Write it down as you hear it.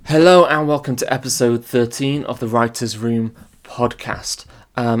Hello and welcome to episode 13 of the Writer's Room podcast.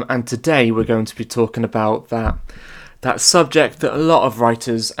 And today we're going to be talking about that subject that a lot of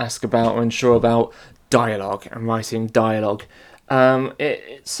writers ask about or unsure about, dialogue and writing dialogue.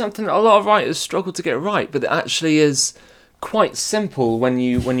 It's something that a lot of writers struggle to get right, but it actually is quite simple when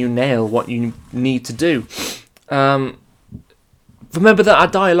you nail what you need to do. Remember that our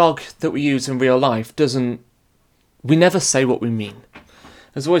dialogue that we use in real life we never say what we mean.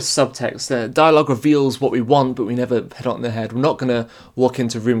 There's always subtext there. Dialogue reveals what we want, but we never hit it on the head. We're not going to walk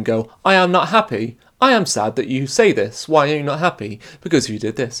into a room and go, I am not happy. I am sad that you say this. Why are you not happy? Because you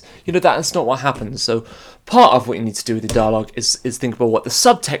did this. That's not what happens. So part of what you need to do with the dialogue is think about what the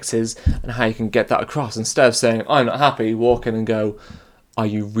subtext is and how you can get that across. Instead of saying, I'm not happy, walk in and go, are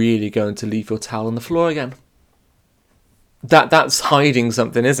you really going to leave your towel on the floor again? That's hiding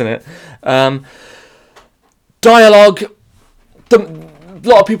something, isn't it? Dialogue... A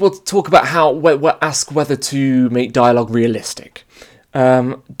lot of people talk about ask whether to make dialogue realistic.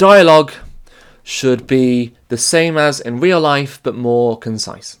 Dialogue should be the same as in real life, but more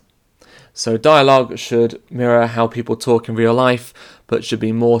concise. So dialogue should mirror how people talk in real life, but should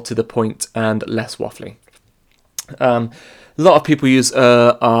be more to the point and less waffly. A lot of people use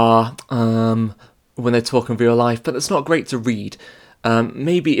when they talk in real life, but it's not great to read.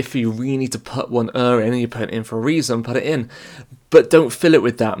 Maybe if you really need to put one in, you put it in for a reason, put it in. But don't fill it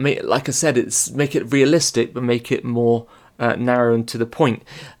with that. Like I said, make it realistic, but make it more narrow and to the point.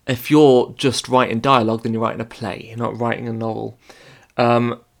 If you're just writing dialogue, then you're writing a play. You're not writing a novel.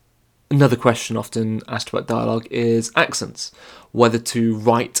 Another question often asked about dialogue is accents. Whether to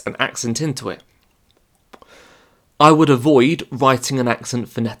write an accent into it. I would avoid writing an accent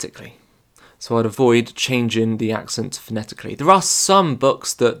phonetically. So I'd avoid changing the accent phonetically. There are some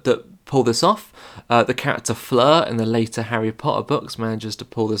books that pull this off. The character Fleur in the later Harry Potter books manages to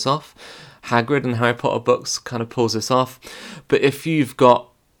pull this off. Hagrid in Harry Potter books kind of pulls this off. But if you've got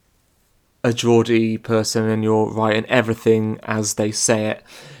a Geordie person and you're writing everything as they say it,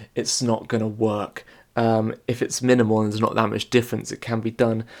 it's not going to work. If it's minimal and there's not that much difference, it can be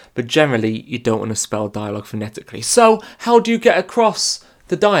done. But generally, you don't want to spell dialogue phonetically. So how do you get across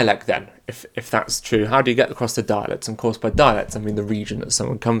the dialect then, if that's true? How do you get across the dialect? And of course, by dialect, I mean the region that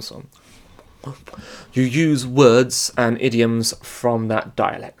someone comes from. You use words and idioms from that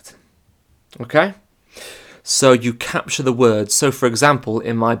dialect. Okay? So you capture the words. So for example,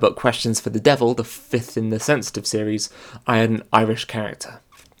 in my book Questions for the Devil, the 5th in the Sensitive series, I had an Irish character.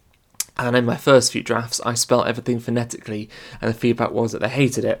 And in my first few drafts, I spelt everything phonetically, and the feedback was that they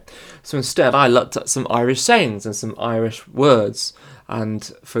hated it. So instead, I looked at some Irish sayings and some Irish words.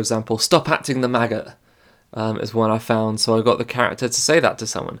 And, for example, stop acting the maggot is one I found. So I got the character to say that to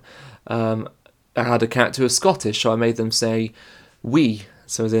someone. I had a character who was Scottish, so I made them say we.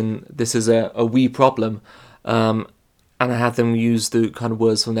 So as in, this is a we problem. And I had them use the kind of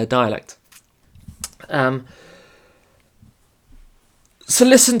words from their dialect. So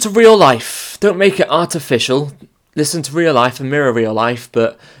listen to real life. Don't make it artificial. Listen to real life and mirror real life,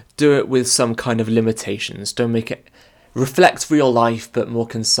 but do it with some kind of limitations. Don't make it reflect real life, but more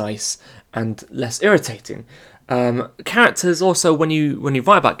concise and less irritating. Characters also, when you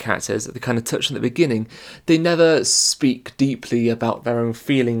write about characters, they kind of touched on the beginning, they never speak deeply about their own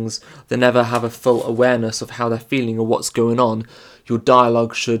feelings. They never have a full awareness of how they're feeling or what's going on. Your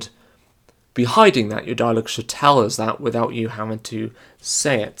dialogue should be hiding that. Your dialogue should tell us that without you having to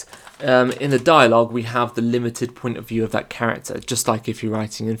say it. In the dialogue, we have the limited point of view of that character. Just like if you're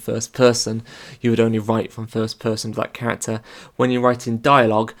writing in first person, you would only write from first person to that character. When you write in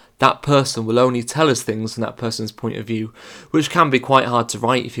dialogue, that person will only tell us things from that person's point of view, which can be quite hard to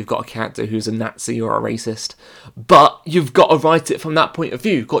write if you've got a character who's a Nazi or a racist. But you've got to write it from that point of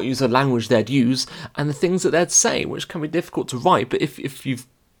view. You've got to use the language they'd use and the things that they'd say, which can be difficult to write. But if you've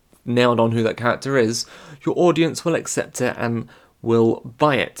nailed on who that character is, your audience will accept it and will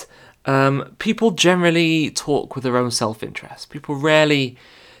buy it. People generally talk with their own self-interest. People rarely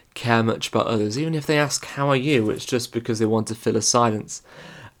care much about others. Even if they ask, how are you? It's just because they want to fill a silence.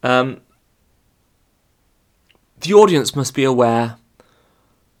 The audience must be aware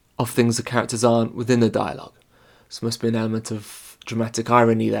of things the characters aren't within the dialogue. So there must be an element of dramatic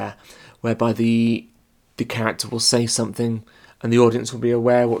irony there, whereby the character will say something and the audience will be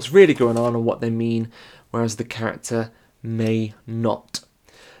aware of what's really going on and what they mean, whereas the character may not.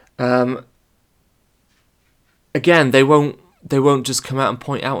 Again, they won't just come out and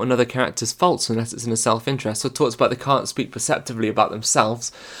point out another character's faults unless it's in a self-interest. So it talks about they can't speak perceptively about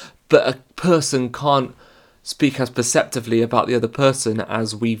themselves, but a person can't speak as perceptively about the other person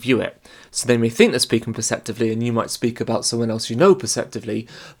as we view it. So they may think they're speaking perceptively, and you might speak about someone else you know perceptively,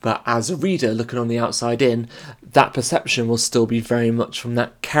 but as a reader looking on the outside in, that perception will still be very much from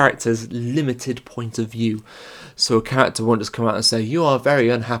that character's limited point of view. So a character won't just come out and say, "You are a very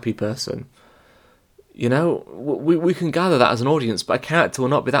unhappy person." You know, we can gather that as an audience, but a character will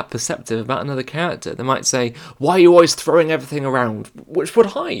not be that perceptive about another character. They might say, "Why are you always throwing everything around?" which would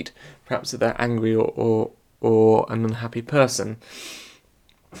hide, perhaps, that they're angry or an unhappy person.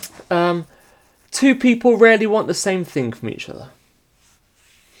 Two people rarely want the same thing from each other.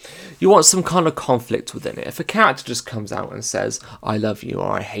 You want some kind of conflict within it. If a character just comes out and says, "I love you"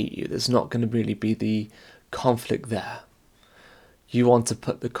 or "I hate you," there's not going to really be the conflict there. You want to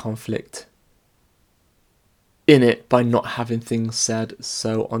put the conflict in it by not having things said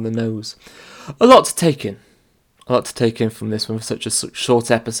so on the nose. A lot to take in from this one for such a short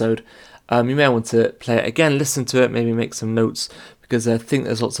episode. You may want to play it again, listen to it, maybe make some notes, because I think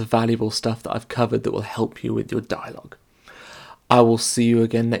there's lots of valuable stuff that I've covered that will help you with your dialogue. I will see you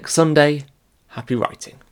again next Sunday. Happy writing.